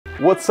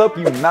What's up,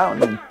 you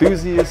mountain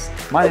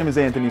enthusiasts? My name is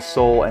Anthony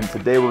Soul, and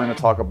today we're going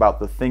to talk about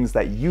the things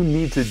that you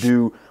need to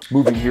do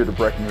moving here to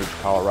Breckenridge,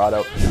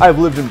 Colorado. I've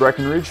lived in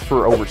Breckenridge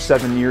for over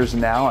 7 years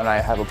now, and I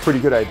have a pretty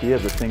good idea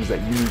of the things that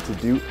you need to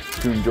do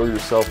to enjoy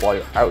yourself while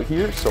you're out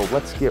here, so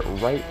let's get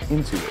right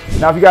into it.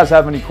 Now, if you guys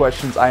have any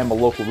questions, I am a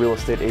local real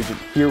estate agent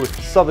here with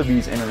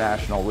Sotheby's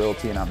International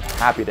Realty, and I'm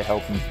happy to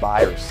help you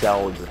buy or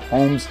sell your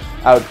homes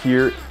out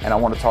here, and I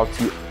want to talk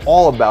to you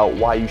all about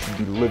why you should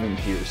be living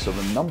here. So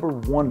the number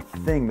one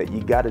thing that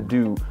you got to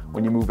do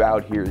when you move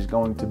out here is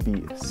going to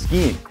be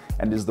skiing,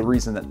 and is the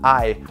reason that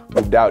I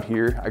moved out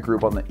here. I grew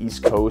up on the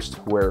East Coast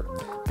where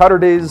powder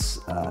days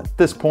at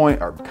this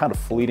point are kind of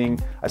fleeting.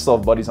 I still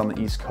have buddies on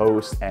the East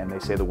Coast and they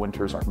say the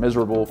winters are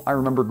miserable. I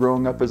remember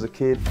growing up as a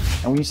kid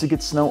and we used to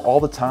get snow all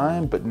the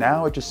time, but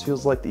now it just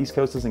feels like the East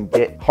Coast doesn't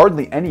get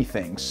hardly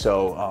anything.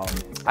 So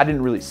I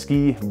didn't really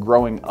ski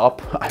growing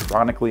up.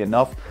 Ironically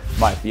enough,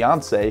 my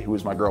fiance, who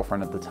was my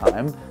girlfriend at the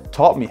time,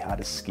 taught me how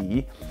to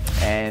ski,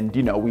 and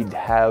you know, we'd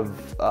have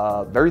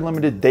very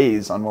limited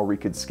days on where we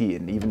could ski,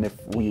 and even if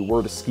we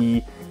were to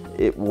ski,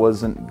 it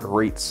wasn't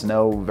great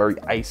snow, very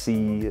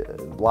icy, a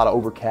lot of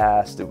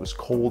overcast, it was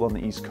cold on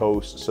the East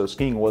Coast, so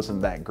skiing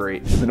wasn't that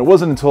great. And it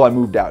wasn't until I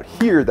moved out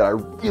here that I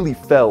really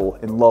fell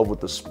in love with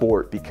the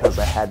sport, because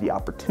I had the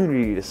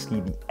opportunity to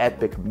ski the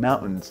epic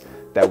mountains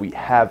that we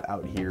have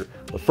out here.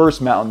 The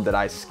first mountain that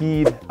I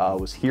skied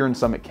was here in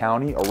Summit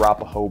County,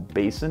 Arapahoe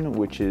Basin,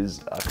 which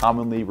is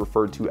commonly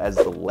referred to as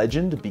the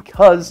Legend,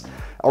 because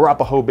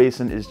Arapahoe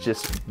Basin is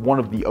just one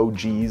of the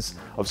OGs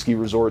of ski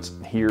resorts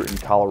here in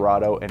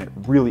Colorado, and it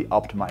really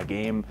upped my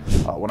game.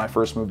 When I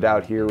first moved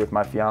out here with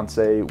my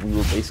fiance, we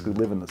were basically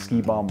living the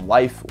ski bum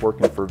life,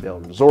 working for Vail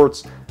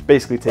Resorts,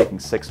 basically taking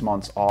 6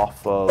 months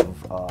off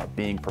of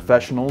being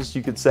professionals,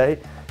 you could say.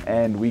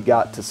 And we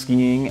got to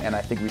skiing, and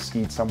I think we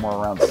skied somewhere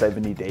around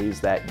 70 days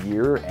that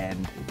year.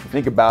 And if you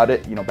think about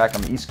it, you know, back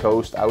on the East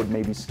Coast, I would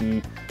maybe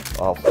ski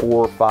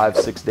 4, 5,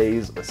 6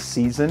 days a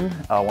season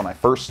when I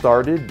first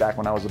started, back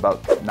when I was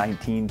about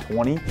 19,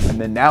 20. And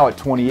then now at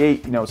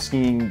 28, you know,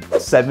 skiing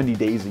 70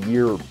 days a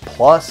year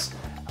plus,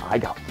 I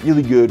got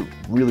really good,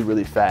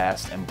 really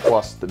fast, and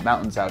plus the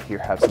mountains out here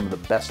have some of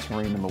the best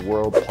terrain in the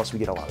world. Plus we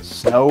get a lot of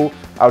snow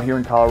out here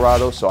in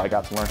Colorado, so I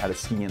got to learn how to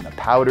ski in the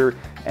powder,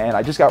 and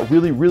I just got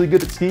really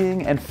good at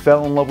skiing and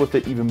fell in love with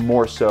it even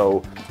more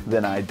so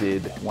than I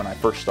did when I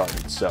first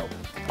started. So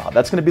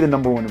that's going to be the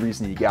number one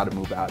reason you got to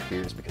move out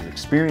here, is because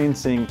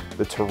experiencing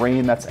the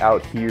terrain that's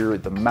out here,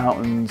 the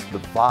mountains, the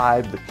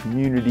vibe, the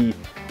community,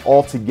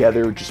 all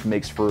together just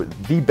makes for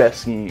the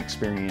best skiing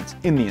experience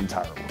in the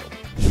entire world.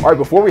 All right,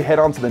 before we head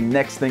on to the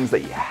next things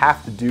that you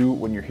have to do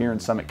when you're here in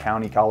Summit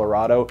County,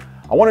 Colorado,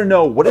 I want to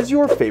know, what is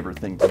your favorite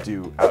thing to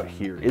do out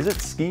here? Is it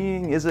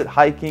skiing? Is it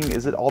hiking?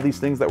 Is it all these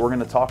things that we're going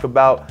to talk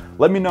about?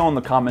 Let me know in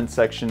the comment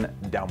section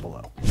down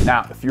below.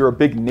 Now, if you're a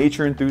big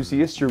nature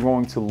enthusiast, you're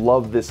going to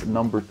love this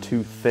number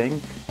 2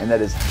 thing, and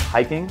that is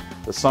hiking.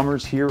 The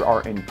summers here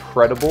are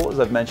incredible. As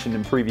I've mentioned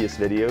in previous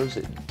videos,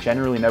 it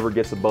generally never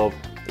gets above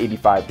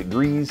 85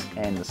 degrees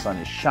and the sun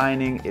is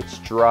shining, it's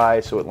dry,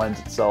 so it lends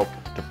itself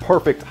to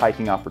perfect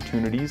hiking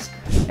opportunities.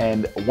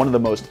 And one of the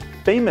most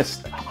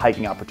famous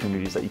hiking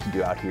opportunities that you can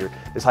do out here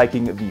is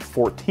hiking the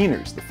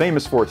 14ers, the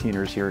famous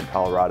 14ers here in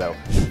Colorado.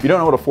 If you don't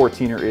know what a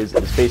 14er is,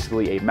 it's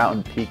basically a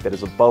mountain peak that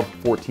is above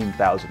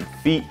 14,000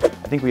 feet. I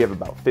think we have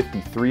about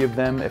 53 of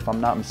them, if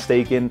I'm not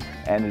mistaken,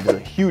 and it is a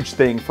huge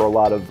thing for a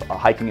lot of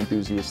hiking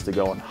enthusiasts to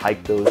go and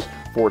hike those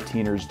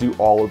 14ers, do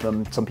all of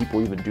them. Some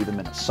people even do them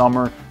in the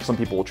summer. Some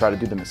people will try to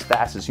do them as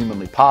fast as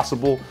humanly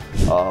possible.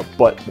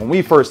 But when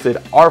we first did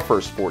our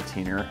first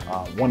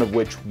 14er, one of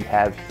which we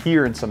have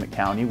here in Summit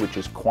County, which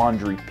is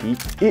Quandary Peak,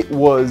 it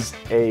was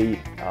a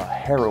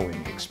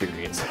harrowing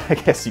experience, I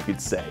guess you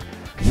could say.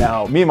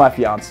 Now, me and my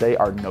fiance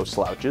are no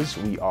slouches.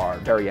 We are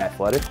very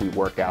athletic. We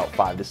work out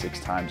 5 to 6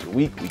 times a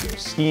week. We go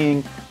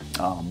skiing.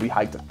 We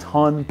hiked a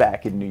ton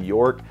back in New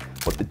York,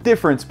 but the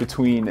difference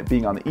between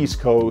being on the East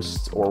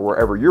Coast or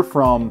wherever you're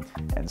from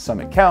and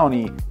Summit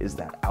County is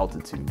that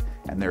altitude.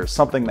 And there's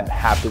something that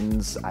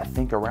happens, I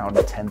think, around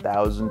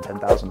 10,000,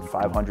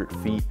 10,500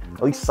 feet,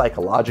 at least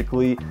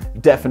psychologically,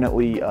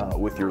 definitely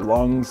with your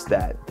lungs,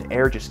 that the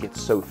air just gets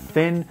so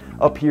thin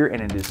up here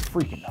and it is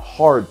freaking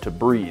hard to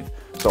breathe.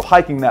 So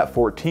hiking that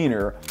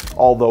 14er,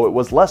 although it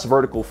was less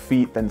vertical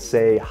feet than,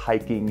 say,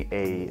 hiking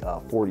a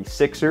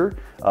 46er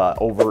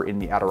over in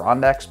the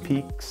Adirondacks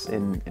peaks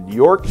in New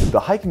York, the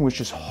hiking was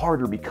just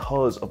harder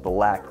because of the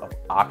lack of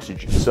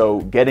oxygen. So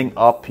getting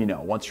up, you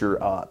know, once you're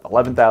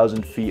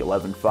 11,000 feet,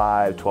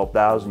 11,500,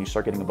 12,000, you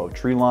start getting above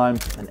tree line,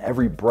 and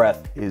every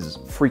breath is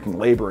freaking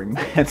laboring,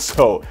 man.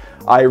 So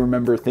I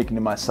remember thinking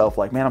to myself,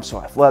 like, man, I'm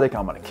so athletic,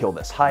 I'm gonna kill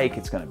this hike,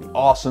 it's gonna be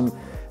awesome.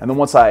 And then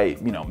once I,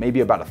 maybe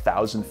about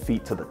 1,000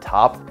 feet to the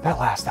top, that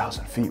last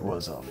 1,000 feet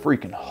was a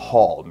freaking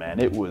haul, man.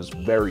 It was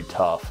very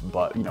tough,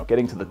 but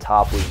getting to the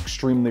top was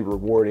extremely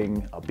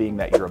rewarding, being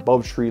that you're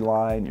above tree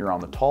line, you're on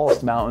the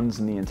tallest mountains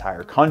in the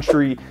entire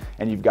country,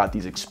 and you've got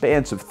these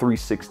expansive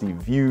 360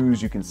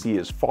 views. You can see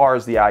as far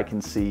as the eye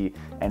can see,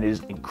 and it is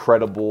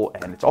incredible.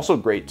 And it's also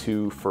great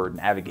too for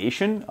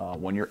navigation.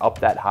 When you're up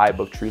that high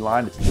above tree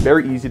line, it's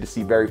very easy to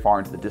see very far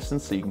into the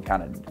distance, so you can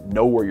kind of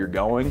know where you're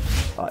going.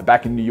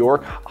 Back in New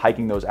York,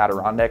 hiking those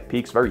Adirondack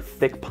peaks, very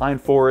thick pine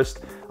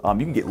forest,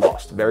 you can get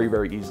lost very,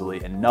 very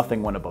easily, and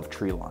nothing went above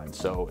tree line.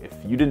 So if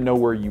you didn't know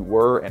where you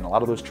were, and a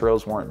lot of those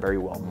trails weren't very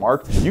well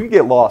marked, you could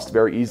get lost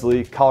very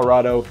easily.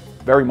 Colorado,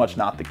 very much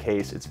not the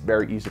case. It's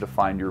very easy to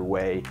find your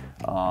way.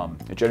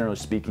 Generally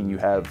speaking, you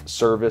have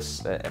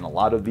service in a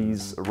lot of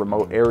these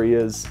remote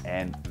areas,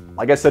 and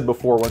like I said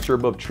before, once you're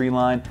above tree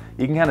line,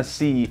 you can kind of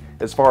see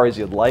as far as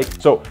you'd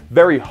like. So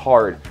very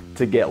hard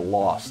to get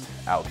lost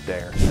out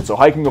there. And so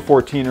hiking a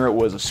 14er, it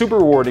was a super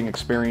rewarding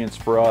experience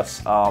for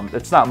us.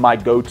 It's not my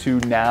go-to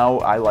now.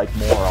 I like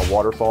more a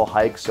waterfall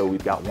hike. So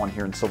we've got one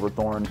here in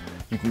Silverthorne.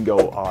 You can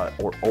go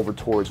over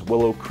towards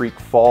Willow Creek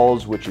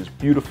Falls, which is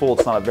beautiful.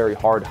 It's not a very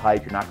hard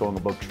hike. You're not going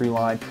above tree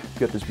line. You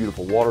got this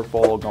beautiful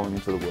waterfall going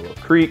into the Willow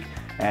Creek,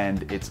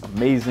 and it's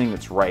amazing.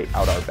 It's right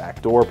out our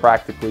back door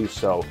practically.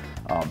 So,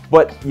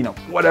 but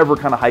whatever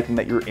kind of hiking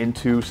that you're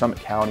into, Summit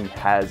County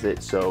has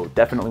it. So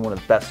definitely one of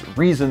the best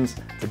reasons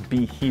to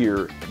be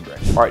here in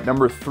Breckenridge. All right,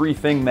 number 3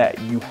 thing that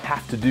you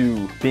have to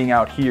do being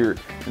out here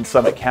in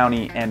Summit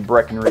County and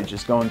Breckenridge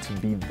is going to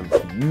be the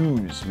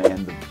views,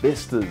 man, the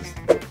vistas,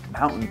 the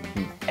mountain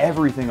peak.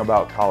 Everything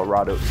about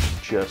Colorado is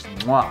just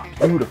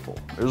beautiful.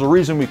 There's a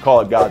reason we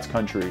call it God's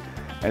country.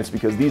 And it's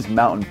because these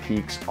mountain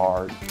peaks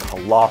are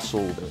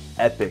colossal, they're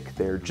epic,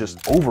 they're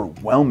just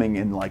overwhelming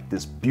in like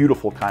this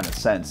beautiful kind of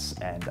sense.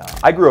 And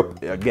I grew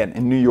up, again,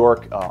 in New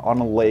York on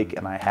a lake,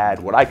 and I had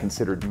what I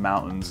considered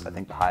mountains. I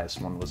think the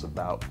highest one was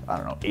about,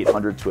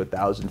 800 to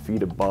 1,000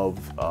 feet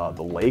above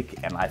the lake.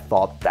 And I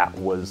thought that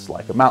was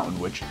like a mountain,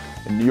 which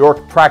in New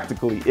York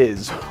practically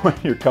is when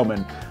you're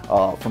coming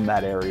from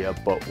that area.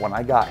 But when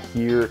I got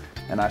here,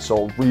 and I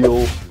saw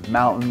real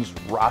mountains,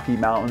 Rocky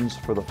Mountains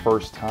for the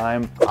first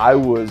time, I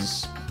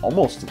was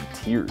almost in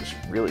tears,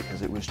 really,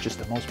 because it was just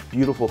the most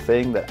beautiful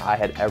thing that I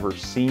had ever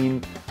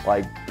seen.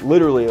 Like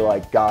literally,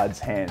 like God's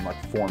hand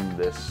formed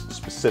this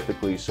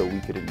specifically so we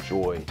could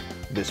enjoy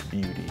this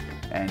beauty.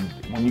 And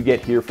when you get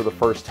here for the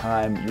first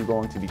time, you're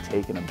going to be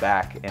taken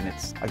aback, and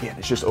it's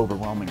just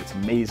overwhelming. It's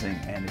amazing,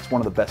 and it's one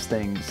of the best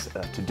things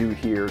to do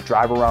here.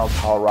 Drive around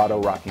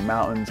Colorado Rocky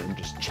Mountains and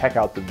just check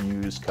out the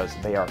views, because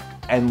they are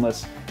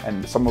endless.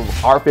 And some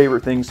of our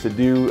favorite things to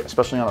do,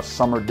 especially on a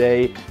summer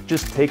day,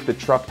 just take the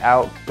truck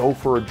out, go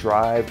for a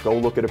drive, go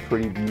look at a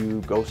pretty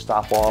view, go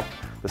stop off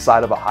the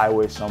side of a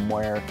highway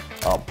somewhere,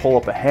 pull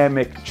up a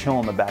hammock, chill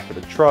in the back of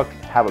the truck,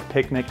 have a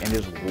picnic, and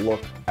just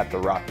look at the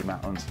Rocky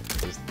Mountains,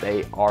 because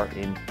they are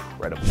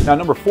incredible. Now,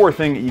 number 4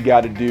 thing that you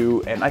got to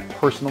do, and I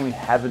personally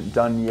haven't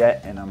done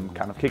yet, and I'm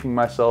kind of kicking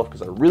myself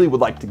because I really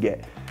would like to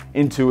get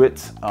into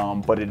it,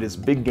 but it is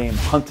big game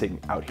hunting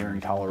out here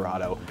in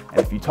Colorado. And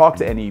if you talk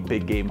to any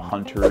big game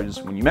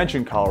hunters, when you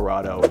mention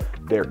Colorado,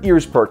 their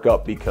ears perk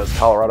up, because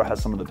Colorado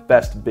has some of the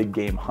best big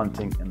game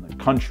hunting in the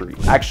country.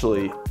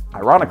 Actually,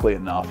 ironically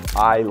enough,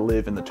 I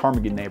live in the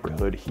Ptarmigan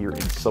neighborhood here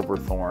in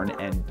Silverthorne,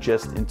 and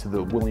just into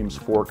the Williams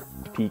Fork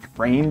Peak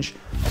range,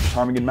 the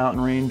Ptarmigan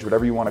Mountain Range,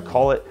 whatever you want to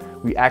call it,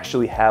 we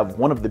actually have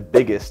one of the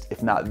biggest,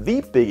 if not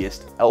the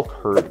biggest, elk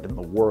herd in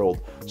the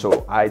world.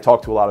 So I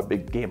talk to a lot of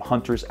big game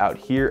hunters out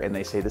here, and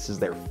they say this is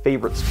their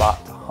favorite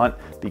spot to hunt,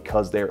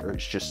 because there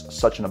is just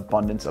such an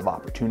abundance of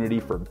opportunity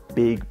for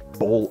big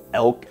bull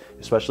elk,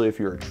 especially if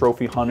you're a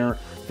trophy hunter.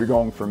 If you're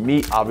going for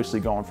meat, obviously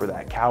going for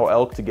that cow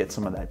elk to get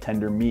some of that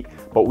tender meat.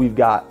 But we've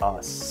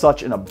got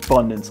such an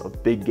abundance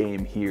of big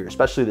game here,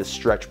 especially this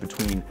stretch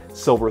between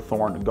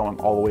Silverthorne going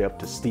all the way up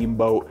to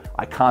Steamboat.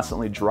 I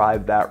constantly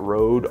drive that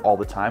road all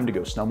the time to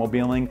go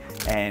snowmobiling,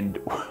 and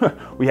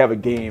we have a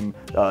game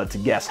to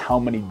guess how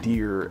many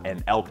deer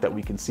and elk that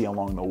we can see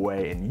along the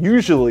way. And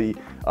usually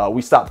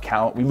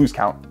we lose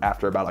count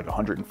after about like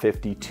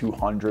 150,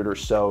 200 or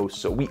so.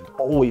 So we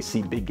always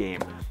see big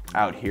game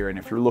out here, and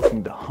if you're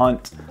looking to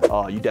hunt,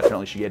 you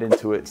definitely should get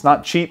into it. It's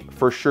not cheap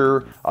for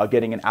sure.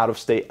 Getting an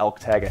out-of-state elk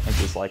tag, I think,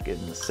 is like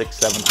in the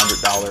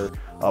 $600-700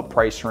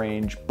 price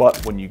range,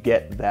 but when you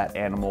get that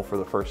animal for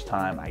the first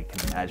time, I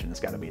can imagine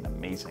it's got to be an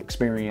amazing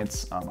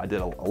experience. I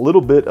did a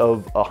little bit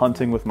of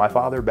hunting with my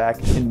father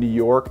back in New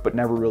York, but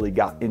never really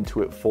got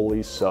into it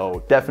fully,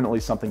 so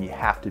definitely something you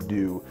have to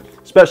do,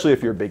 especially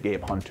if you're a big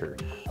game hunter.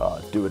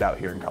 Do it out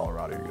here in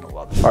Colorado, you're gonna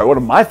love it. All right, one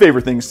of my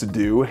favorite things to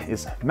do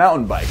is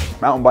mountain biking.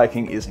 Mountain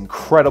biking is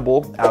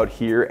incredible out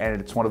here, and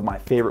it's one of my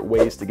favorite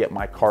ways to get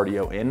my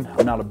cardio in.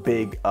 I'm not a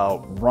big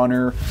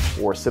runner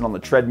or sit on the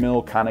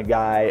treadmill kind of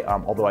guy,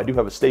 although I do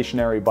have a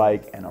stationary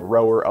bike and a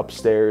rower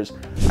upstairs.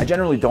 I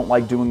generally don't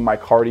like doing my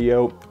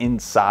cardio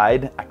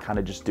inside. I kind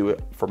of just do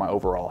it for my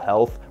overall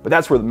health, but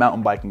that's where the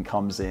mountain biking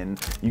comes in.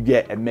 You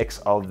get a mix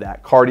of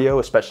that cardio,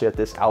 especially at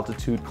this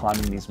altitude,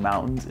 climbing these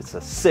mountains. It's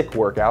a sick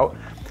workout.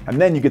 And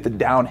then you get the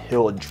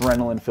downhill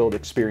adrenaline-filled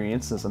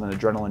experience. As an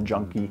adrenaline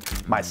junkie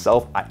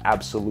myself, I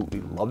absolutely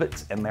love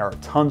it. And there are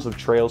tons of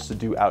trails to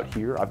do out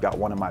here. I've got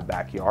one in my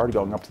backyard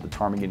going up to the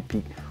Ptarmigan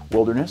Peak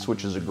Wilderness,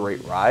 which is a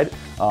great ride.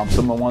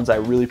 Some of the ones I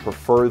really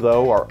prefer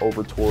though are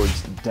over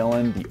towards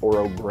Dillon, the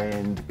Oro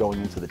Grande going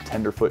into the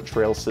Tenderfoot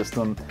Trail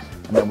system.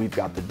 And then we've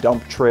got the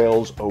dump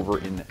trails over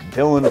in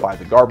Dillon by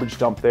the garbage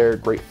dump there.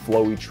 Great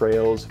flowy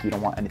trails if you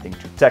don't want anything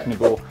too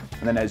technical.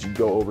 And then as you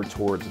go over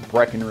towards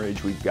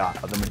Breckenridge, we've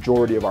got the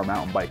majority of our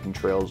mountain biking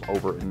trails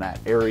over in that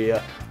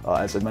area.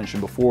 As I mentioned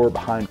before,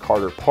 behind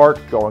Carter Park,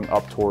 going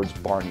up towards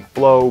Barney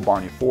Flow,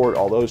 Barney Ford,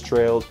 all those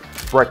trails.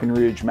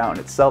 Breckenridge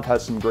Mountain itself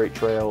has some great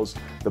trails.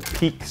 The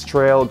Peaks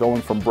Trail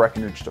going from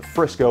Breckenridge to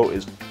Frisco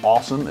is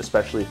awesome,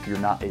 especially if you're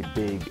not a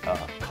big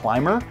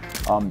climber.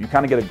 You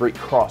kind of get a great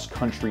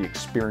cross-country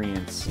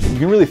experience. You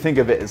can really think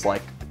of it as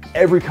like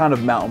every kind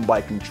of mountain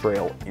biking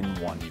trail in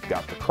one. You've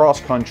got the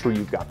cross country,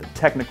 you've got the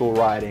technical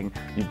riding,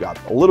 you've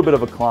got a little bit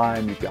of a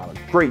climb, you've got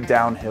a great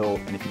downhill.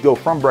 And if you go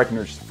from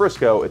Breckenridge to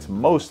Frisco, it's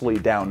mostly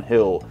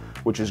downhill,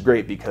 which is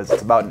great because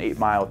it's about an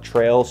 8-mile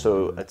trail.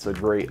 So it's a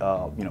great,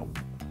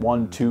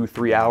 1, 2,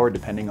 3 hour,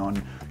 depending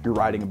on your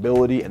riding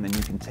ability. And then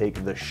you can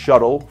take the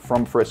shuttle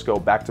from Frisco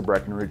back to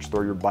Breckenridge,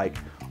 throw your bike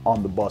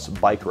on the bus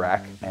bike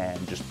rack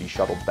and just be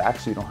shuttled back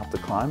so you don't have to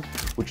climb,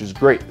 which is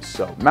great.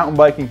 So mountain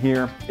biking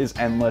here is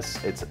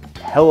endless. It's a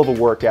hell of a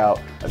workout.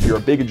 If you're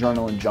a big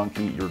adrenaline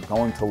junkie, you're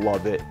going to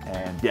love it.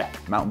 And yeah,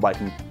 mountain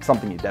biking,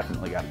 something you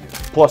definitely got to do.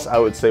 Plus, I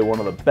would say one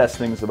of the best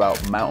things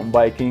about mountain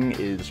biking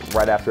is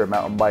right after a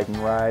mountain biking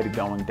ride,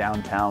 going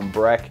downtown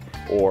Breck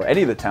or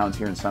any of the towns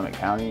here in Summit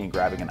County and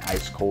grabbing an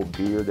ice cold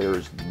beer. There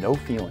is no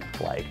feeling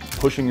like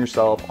pushing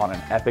yourself on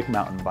an epic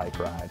mountain bike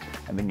ride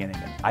and then getting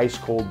an ice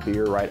cold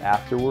beer right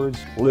afterwards.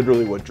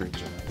 Literally what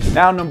dreams are made.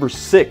 Now, number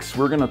 6,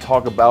 we're gonna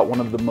talk about one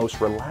of the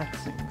most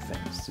relaxing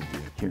things to do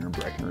here in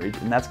Breckenridge,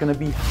 and that's gonna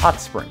be hot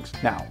springs.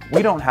 Now,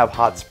 we don't have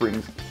hot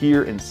springs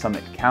here in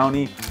Summit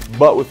County,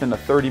 but within a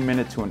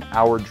 30-minute to an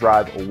hour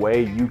drive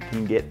away, you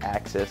can get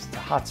access to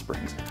hot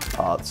springs.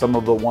 Some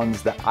of the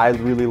ones that I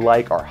really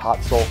like are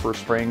Hot Sulphur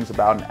Springs,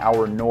 about an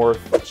hour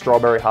north.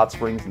 Strawberry Hot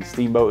Springs and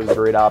Steamboat is a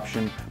great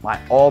option. My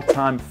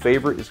all-time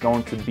favorite is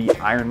going to be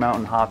Iron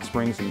Mountain Hot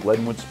Springs and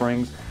Glenwood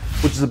Springs,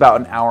 which is about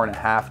an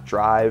hour-and-a-half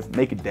drive.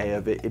 Make a day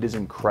of it. It is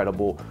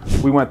incredible.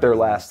 We went there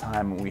last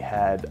time and we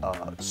had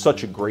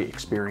such a great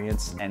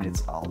experience, and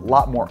it's a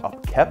lot more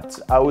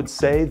upkept, I would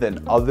say,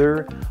 than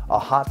other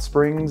hot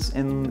springs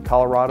in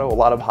Colorado. A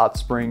lot of hot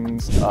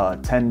springs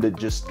tend to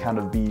just kind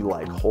of be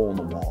like hole in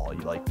the wall.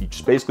 You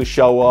just basically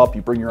show up,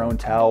 you bring your own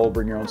towel,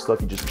 bring your own stuff,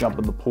 you just jump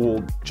in the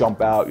pool,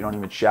 jump out, you don't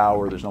even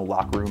shower, there's no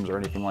locker rooms or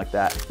anything like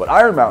that. But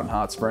Iron Mountain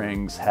Hot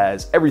Springs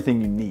has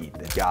everything you need.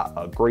 They've got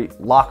a great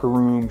locker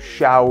room,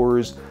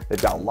 showers,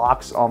 they've got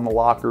locks on the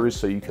lockers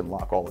so you can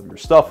lock all of your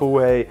stuff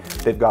away.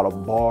 They've got a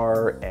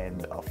bar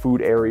and a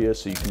food area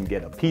so you can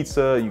get a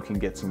pizza, you can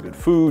get some good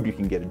food, you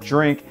can get a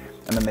drink.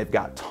 And then they've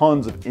got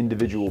tons of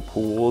individual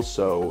pools,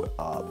 so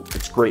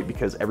it's great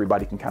because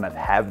everybody can kind of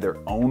have their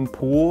own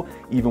pool,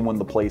 even when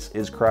the place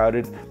is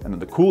crowded. And then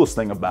the coolest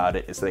thing about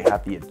it is they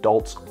have the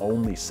adults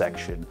only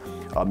section,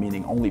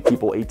 meaning only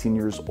people 18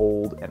 years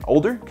old and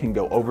older can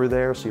go over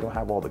there, so you don't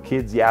have all the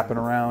kids yapping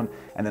around.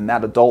 And then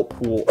that adult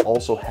pool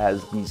also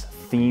has these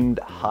themed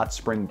hot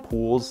spring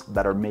pools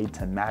that are made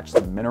to match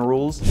the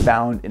minerals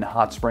found in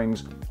hot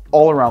springs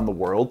all around the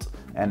world.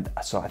 And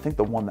so I think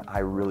the one that I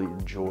really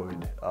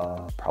enjoyed,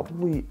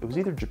 probably, it was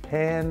either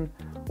Japan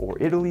or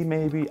Italy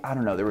maybe, I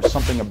don't know, there was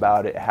something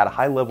about it. It had a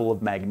high level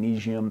of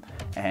magnesium,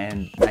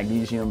 and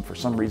magnesium for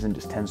some reason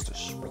just tends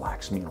to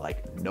relax me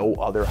like no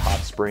other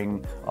hot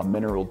spring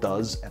mineral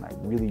does, and I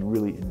really,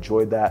 really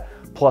enjoyed that.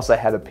 Plus I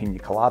had a pina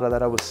colada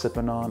that I was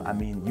sipping on. I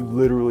mean, you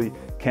literally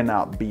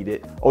cannot beat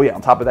it. Oh yeah,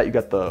 on top of that, you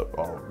got the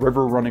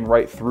river running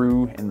right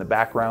through in the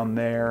background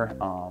there.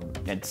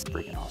 It's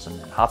freaking awesome,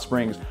 man. Hot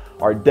springs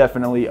are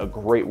definitely a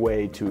great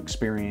way to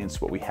experience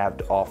what we have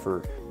to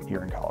offer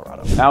here in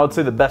Colorado. Now, I would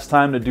say the best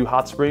time to do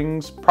hot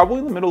springs, probably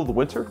in the middle of the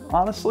winter,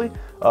 honestly.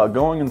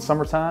 Going in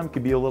summertime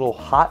could be a little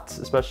hot,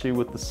 especially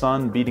with the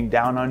sun beating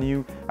down on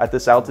you at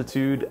this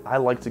altitude. I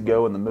like to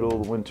go in the middle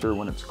of the winter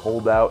when it's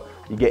cold out.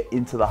 You get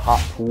into the hot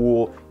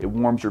pool, it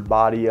warms your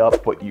body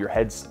up, but your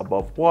head's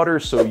above water,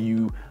 so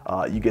you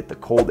get the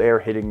cold air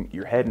hitting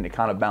your head and it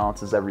kind of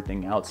balances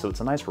everything out. So it's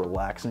a nice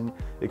relaxing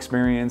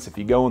experience. If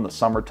you go in the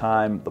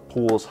summertime, the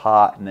pool is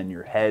hot and then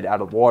your head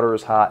out of water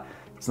is hot.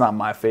 It's not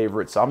my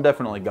favorite, so I'm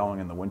definitely going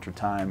in the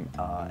wintertime,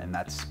 and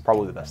that's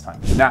probably the best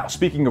time. Now,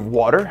 speaking of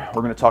water,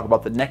 we're gonna talk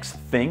about the next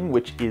thing,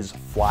 which is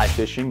fly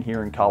fishing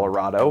here in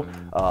Colorado.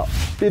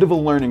 Bit of a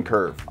learning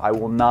curve, I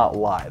will not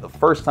lie. The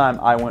first time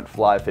I went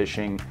fly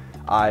fishing,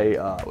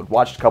 I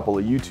watched a couple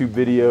of YouTube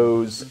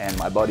videos, and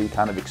my buddy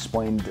kind of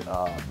explained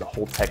the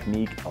whole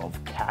technique of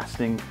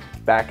casting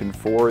back and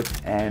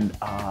forth, and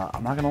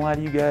I'm not gonna lie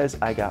to you guys,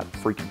 I got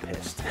freaking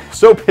pissed.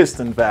 So pissed,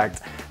 in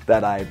fact,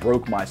 that I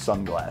broke my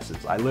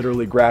sunglasses. I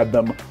literally grabbed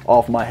them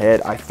off my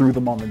head, I threw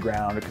them on the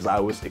ground because I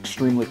was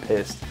extremely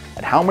pissed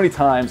at how many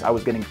times I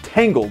was getting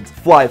tangled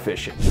fly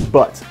fishing.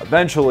 But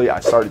eventually I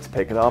started to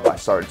pick it up, I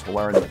started to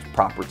learn the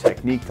proper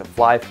technique to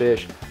fly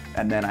fish,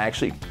 and then I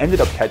actually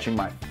ended up catching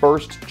my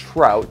first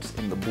trout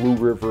in the Blue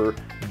River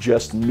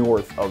just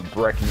north of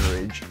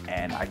Breckenridge,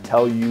 and I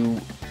tell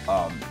you,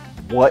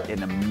 what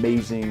an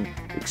amazing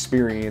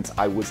experience.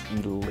 I was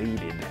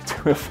elated to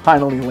have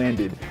finally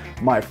landed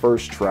my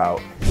first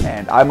trout.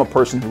 And I'm a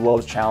person who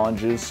loves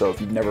challenges, so if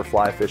you've never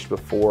fly fished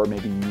before,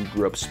 maybe you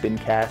grew up spin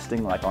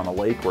casting like on a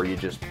lake where you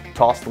just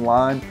toss the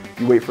line,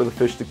 you wait for the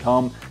fish to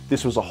come.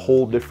 This was a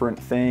whole different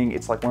thing.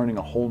 It's like learning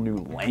a whole new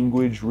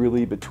language,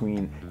 really,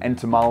 between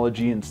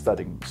entomology and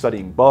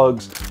studying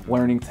bugs,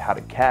 learning how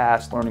to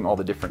cast, learning all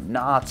the different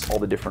knots, all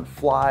the different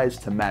flies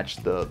to match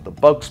the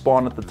bug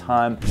spawn at the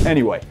time.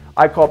 Anyway,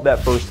 I caught that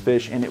first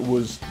fish, and it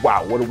was,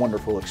 wow, what a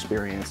wonderful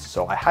experience.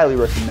 So I highly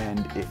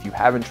recommend, if you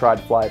haven't tried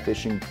fly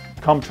fishing,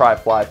 come try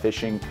fly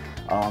fishing.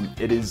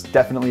 It is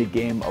definitely a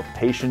game of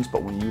patience,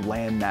 but when you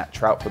land that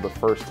trout for the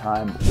first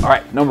time. All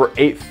right, number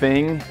 8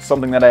 thing,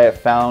 something that I have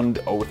found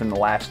within the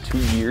last 2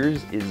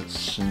 years is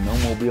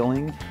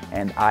snowmobiling,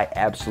 and I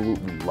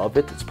absolutely love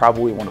it. It's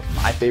probably one of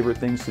my favorite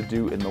things to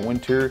do in the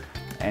winter,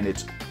 and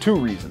it's 2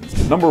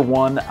 reasons. Number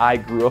 1, I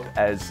grew up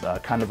as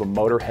kind of a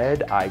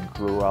motorhead. I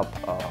grew up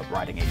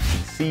riding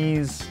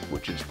ATCs,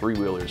 which is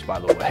 3-wheelers, by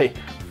the way,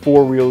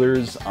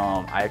 4-wheelers.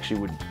 I actually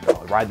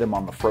would ride them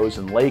on the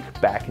frozen lake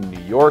back in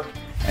New York.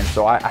 And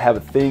so I have a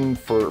thing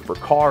for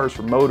cars,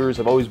 for motors.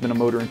 I've always been a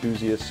motor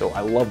enthusiast, so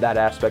I love that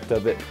aspect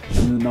of it.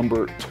 And the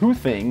number 2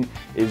 thing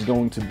is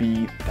going to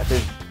be that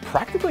there's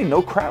practically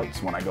no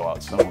crowds when I go out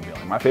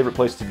snowmobiling. My favorite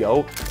place to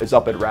go is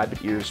up at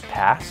Rabbit Ears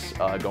Pass,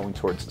 going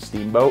towards the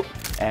Steamboat.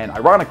 And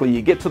ironically,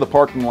 you get to the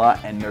parking lot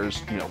and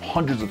there's, you know,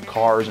 hundreds of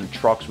cars and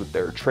trucks with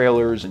their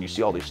trailers, and you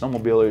see all these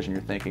snowmobilers, and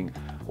you're thinking,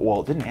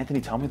 well, didn't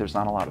Anthony tell me there's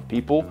not a lot of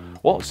people?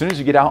 Well, as soon as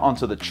you get out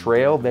onto the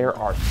trail, there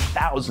are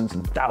thousands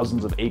and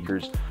thousands of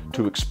acres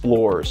to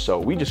explore. So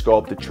we just go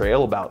up the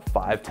trail about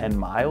 5-10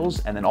 miles,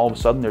 and then all of a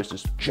sudden there's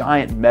this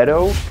giant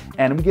meadow,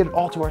 and we get it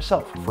all to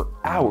ourselves for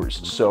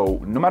hours.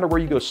 So no matter where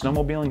you go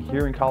snowmobiling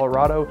here in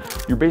Colorado,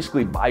 you're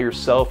basically by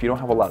yourself. You don't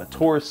have a lot of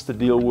tourists to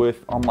deal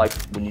with, unlike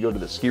when you go to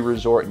the ski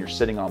resort and you're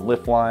sitting on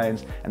lift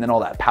lines and then all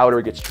that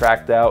powder gets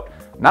tracked out.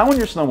 Not when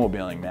you're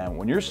snowmobiling, man.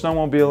 When you're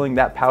snowmobiling,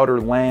 that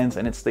powder lands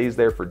and it stays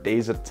there for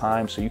days at a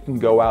time, so you can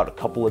go out a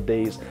couple of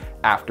days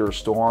after a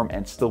storm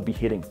and still be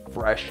hitting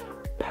fresh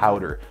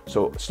powder.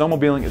 So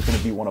snowmobiling is going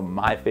to be one of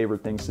my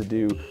favorite things to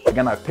do.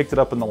 Again, I've picked it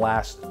up in the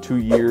last 2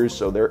 years,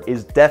 so there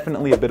is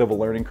definitely a bit of a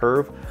learning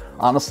curve.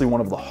 Honestly,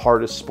 one of the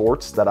hardest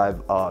sports that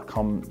I've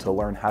come to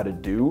learn how to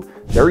do.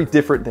 Very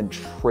different than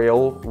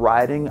trail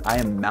riding. I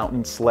am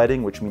mountain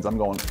sledding, which means I'm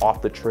going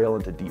off the trail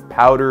into deep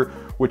powder,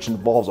 which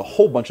involves a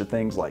whole bunch of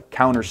things like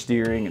counter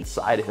steering and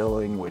side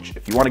hilling, which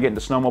if you want to get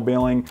into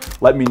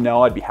snowmobiling, let me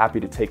know. I'd be happy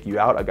to take you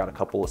out. I got a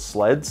couple of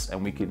sleds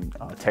and we can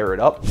tear it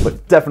up,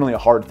 but definitely a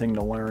hard thing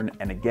to learn.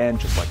 And again,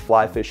 just like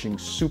fly fishing,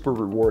 super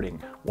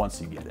rewarding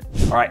once you get it.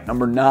 All right,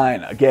 number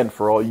 9, again,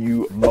 for all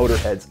you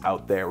motorheads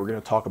out there, we're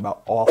gonna talk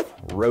about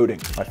off-roading.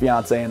 My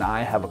fiance and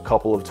I have a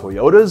couple of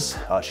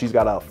Toyotas. She's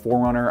got a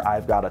 4Runner,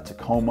 I've got a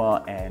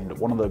Tacoma, and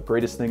one of the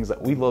greatest things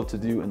that we love to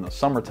do in the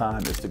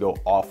summertime is to go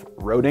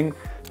off-roading,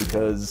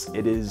 because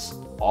it is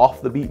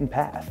off the beaten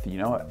path. You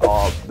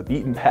know, the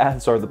beaten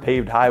paths are the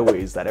paved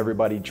highways that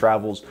everybody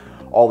travels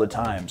all the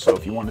time. So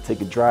if you want to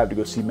take a drive to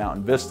go see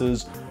mountain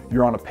vistas,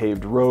 you're on a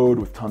paved road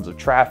with tons of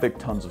traffic,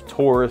 tons of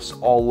tourists,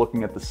 all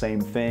looking at the same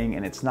thing,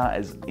 and it's not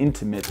as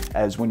intimate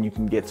as when you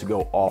can get to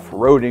go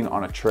off-roading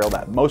on a trail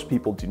that most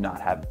people do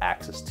not have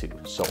access to.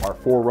 So our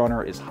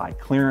 4Runner is high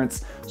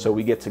clearance, so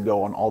we get to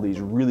go on all these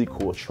really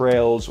cool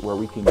trails where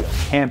we can go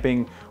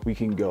camping, we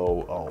can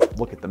go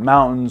look at the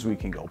mountains, we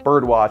can go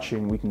bird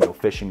watching, we can go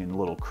fishing in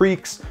little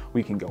creeks,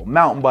 we can go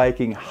mountain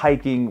biking,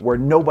 hiking, where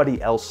nobody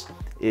else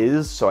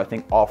is. So I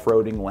think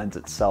off-roading lends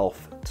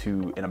itself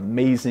to an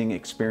amazing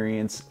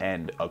experience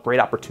and a great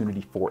opportunity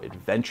for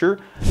adventure.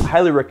 I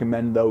highly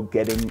recommend though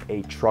getting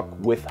a truck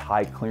with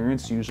high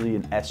clearance, usually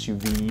an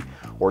SUV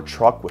or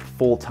truck with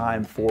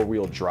full-time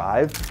 4-wheel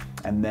drive,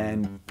 and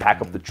then pack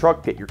up the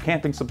truck, get your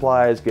camping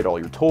supplies, get all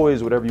your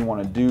toys, whatever you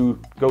want to do,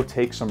 go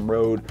take some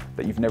road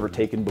that you've never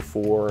taken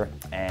before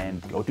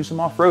and go do some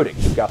off-roading.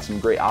 We've got some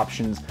great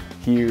options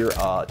here,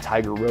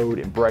 Tiger Road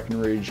in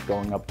Breckenridge,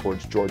 going up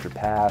towards Georgia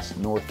Pass,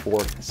 North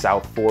Fork,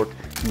 South Fork.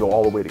 You can go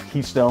all the way to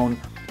Keystone.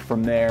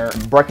 From there,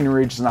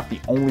 Breckenridge is not the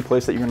only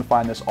place that you're going to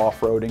find this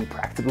off-roading.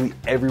 Practically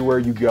everywhere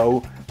you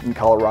go, in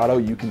Colorado,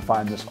 you can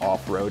find this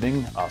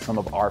off-roading. Some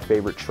of our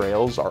favorite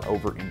trails are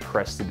over in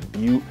Crested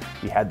Butte.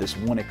 We had this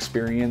one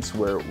experience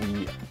where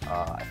we,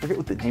 I forget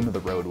what the name of the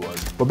road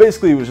was, but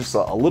basically it was just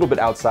a little bit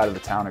outside of the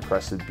town of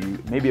Crested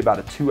Butte, maybe about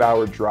a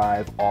 2-hour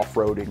drive,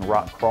 off-roading,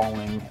 rock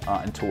crawling,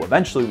 until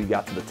eventually we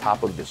got to the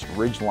top of this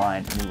ridge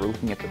line and we were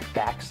looking at the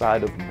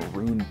backside of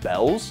Maroon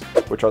Bells,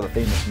 which are the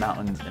famous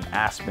mountains in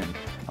Aspen.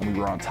 And we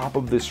were on top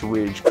of this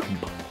ridge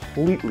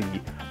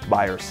completely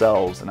by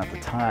ourselves, and at the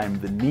time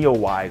the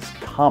Neowise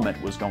comet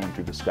was going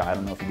through the sky. I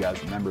don't know if you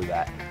guys remember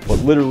that, but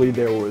literally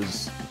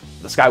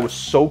the sky was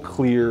so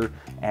clear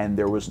and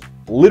there was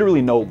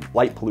literally no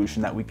light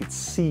pollution that we could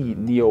see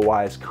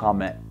Neowise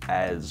comet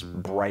as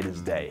bright as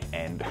day.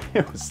 And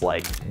it was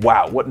like,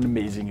 wow, what an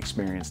amazing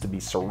experience to be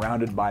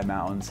surrounded by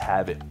mountains,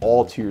 have it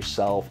all to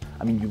yourself.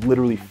 I mean, you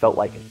literally felt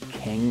like a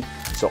king.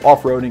 So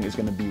off-roading is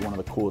gonna be one of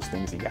the coolest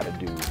things you gotta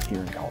do here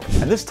in Colorado.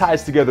 And this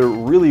ties together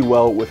really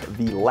well with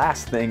the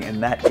last thing,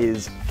 and that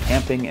is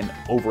camping and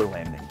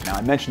overlanding. Now,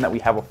 I mentioned that we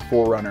have a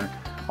 4Runner.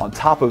 On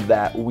top of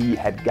that, we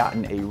had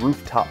gotten a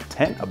rooftop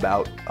tent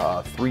about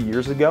 3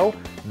 years ago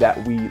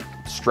that we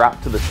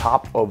strapped to the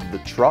top of the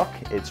truck.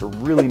 It's a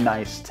really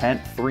nice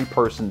tent,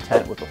 3-person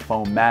tent with a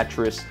foam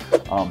mattress,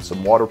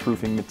 some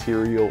waterproofing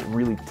material,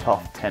 really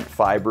tough tent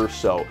fiber,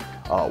 so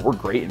we're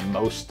great in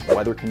most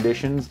weather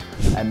conditions.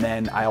 And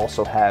then I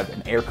also have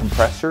an air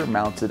compressor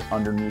mounted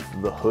underneath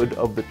the hood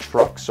of the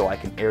truck so I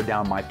can air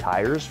down my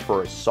tires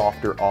for a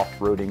softer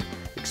off-roading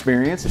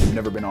experience. If you've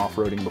never been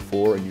off-roading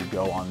before and you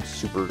go on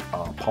super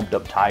pumped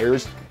up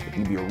tires, it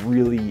can be a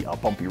really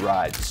bumpy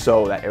ride.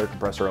 So that air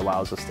compressor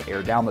allows us to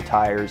air down the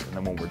tires, and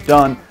then when we're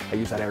done, I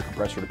use that air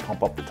compressor to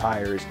pump up the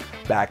tires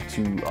back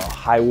to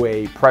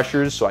highway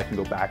pressures so I can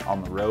go back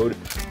on the road.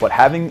 But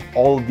having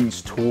all of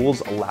these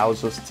tools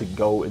allows us to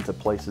go into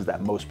places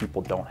that most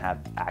people don't have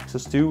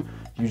access to.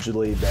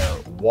 Usually they're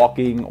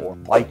walking or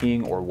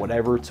biking or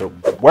whatever to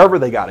wherever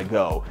they gotta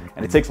go,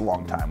 and it takes a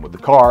long time. With the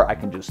car, I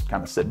can just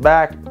kind of sit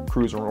back,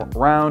 cruise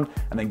around,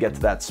 and then get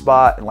to that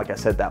spot. And like I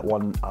said, that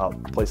one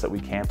place that we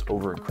camped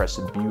over in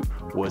Crested Butte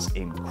was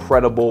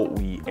incredible.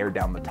 We aired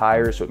down the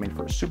tires, so it made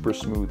for a super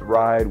smooth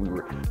ride. We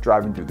were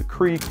driving through the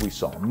creek, we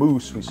saw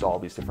moose, we saw all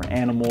these different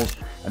animals,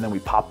 and then we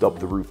popped up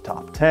the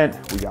rooftop tent,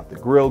 we got the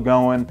grill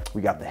going,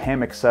 we got the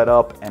hammock set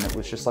up, and it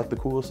was just like the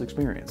coolest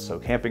experience. So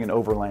camping and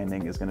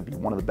overlanding is gonna be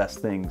one of the best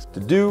things to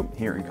do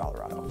here in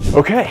Colorado.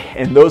 Okay,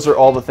 and those are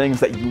all the things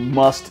that you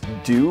must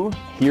do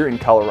here in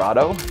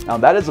Colorado. Now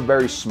that is a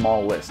very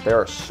small list. There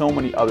are so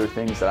many other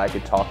things that I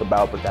could talk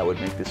about, but that would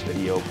make this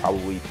video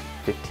probably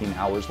 15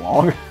 hours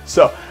long.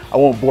 So I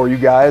won't bore you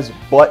guys,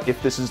 but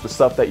if this is the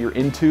stuff that you're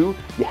into,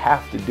 you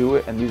have to do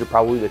it. And these are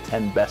probably the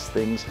 10 best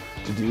things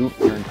to do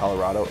here in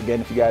Colorado.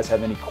 Again, if you guys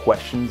have any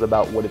questions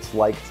about what it's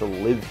like to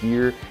live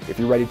here, if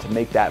you're ready to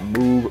make that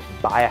move,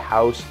 buy a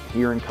house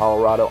here in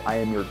Colorado, I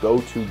am your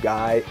go-to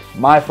guy.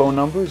 My phone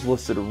number is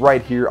listed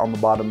right here on the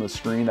bottom of the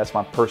screen. That's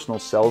my personal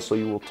cell, so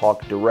you will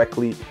talk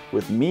directly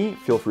with me.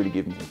 Feel free to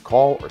give me a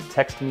call or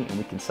text me and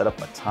we can set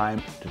up a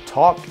time to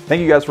talk.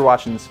 Thank you guys for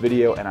watching this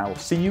video, and I will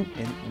see you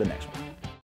in the next one.